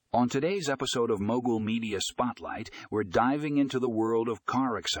On today's episode of Mogul Media Spotlight, we're diving into the world of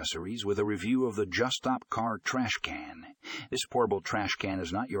car accessories with a review of the JUSTTOP car trash can. This portable trash can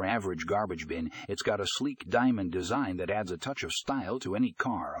is not your average garbage bin. It's got a sleek diamond design that adds a touch of style to any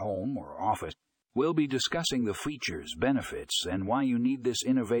car, home, or office. We'll be discussing the features, benefits, and why you need this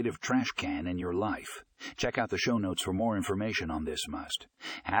innovative trash can in your life. Check out the show notes for more information on this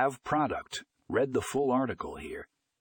must-have product. Read the full article here.